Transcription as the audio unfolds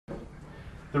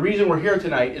The reason we're here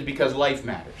tonight is because life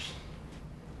matters.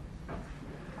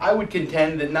 I would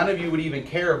contend that none of you would even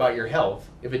care about your health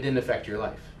if it didn't affect your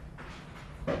life.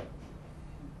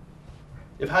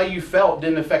 If how you felt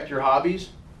didn't affect your hobbies,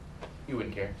 you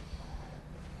wouldn't care.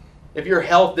 If your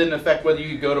health didn't affect whether you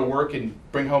could go to work and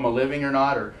bring home a living or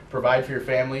not, or provide for your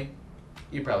family,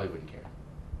 you probably wouldn't care.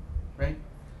 Right?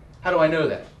 How do I know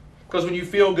that? Because when you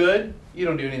feel good, you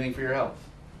don't do anything for your health.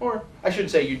 Or, I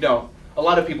shouldn't say you don't. A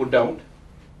lot of people don't.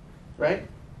 Right?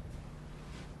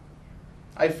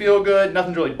 I feel good,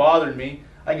 nothing's really bothering me.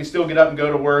 I can still get up and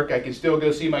go to work. I can still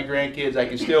go see my grandkids. I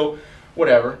can still,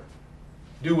 whatever,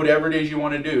 do whatever it is you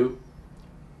want to do.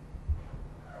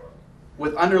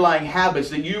 With underlying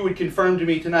habits that you would confirm to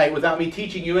me tonight without me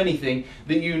teaching you anything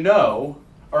that you know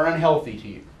are unhealthy to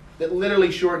you, that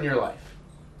literally shorten your life.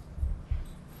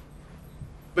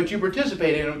 But you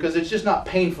participate in them because it's just not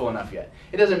painful enough yet.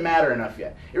 It doesn't matter enough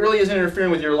yet. It really isn't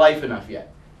interfering with your life enough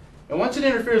yet. And once it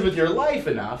interferes with your life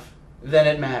enough, then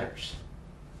it matters.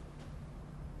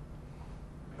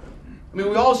 I mean,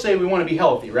 we all say we want to be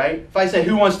healthy, right? If I say,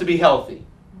 who wants to be healthy?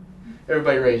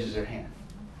 Everybody raises their hand.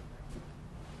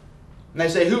 And I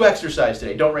say, who exercised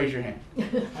today? Don't raise your hand.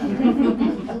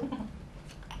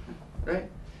 Right?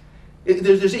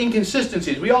 There's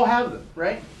inconsistencies. We all have them,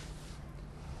 right?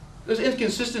 Those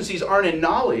inconsistencies aren't in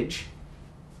knowledge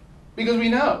because we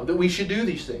know that we should do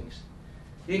these things.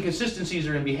 The inconsistencies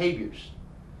are in behaviors.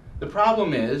 The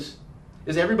problem is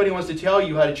everybody wants to tell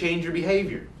you how to change your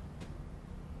behavior.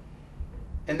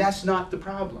 And that's not the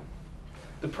problem.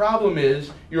 The problem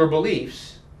is your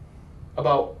beliefs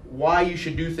about why you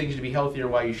should do things to be healthy or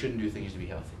why you shouldn't do things to be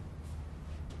healthy.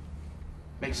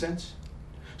 Make sense?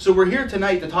 So we're here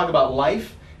tonight to talk about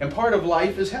life, and part of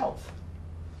life is health.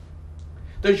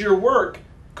 Could your work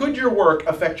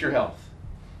affect your health?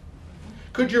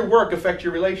 Could your work affect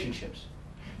your relationships?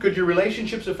 Could your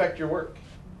relationships affect your work?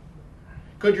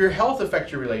 Could your health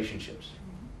affect your relationships?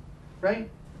 Right?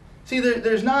 See,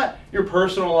 there's not your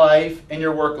personal life and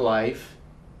your work life,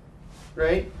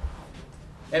 right?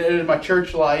 And there's my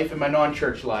church life and my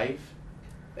non-church life.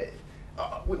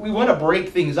 We want to break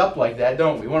things up like that,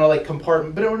 don't we? We want to like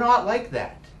compartment, but we're not like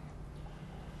that.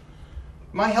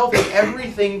 My health has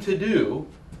everything to do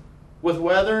with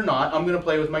whether or not I'm going to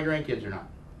play with my grandkids or not.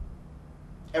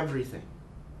 Everything.